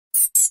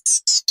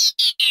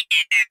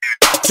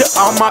To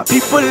all my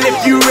people,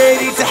 if you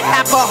ready to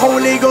have a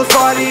Holy Ghost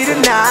party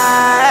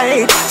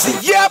tonight, say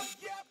yep.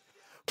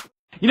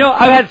 You know,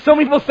 I've had so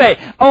many people say,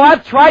 oh,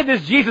 I've tried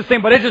this Jesus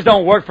thing, but it just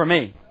don't work for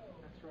me.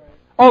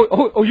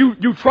 Oh,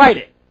 you tried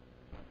it.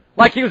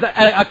 Like he was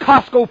a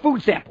Costco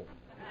food sample.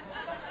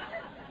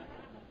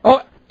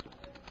 Oh,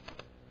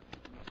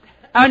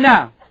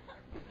 no.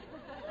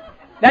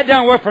 That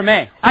don't work for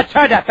me. I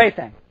tried that faith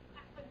thing.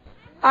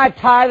 I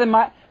tithed and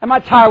my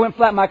tire went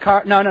flat in my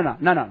car.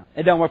 No.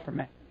 It don't work for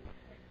me.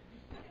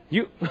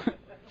 You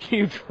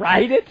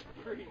tried it?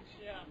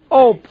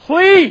 Oh,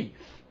 please.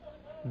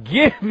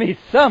 Give me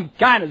some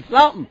kind of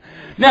something.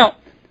 Now,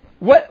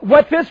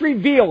 what this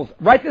reveals,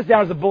 write this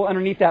down as a bullet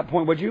underneath that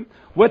point, would you?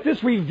 What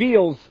this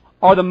reveals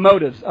are the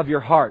motives of your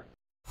heart.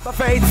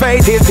 Faith,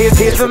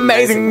 his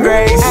amazing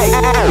grace. Hey,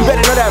 you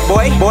better know that,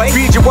 boy.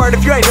 Read your word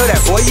if you ain't know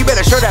that, boy. You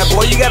better show that,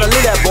 boy. You gotta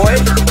live that,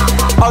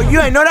 boy. Oh,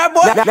 you ain't know that,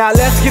 boy? Now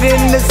let's get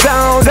in the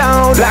zone.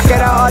 Block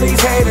out all these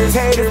haters.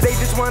 They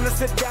just wanna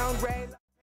sit down.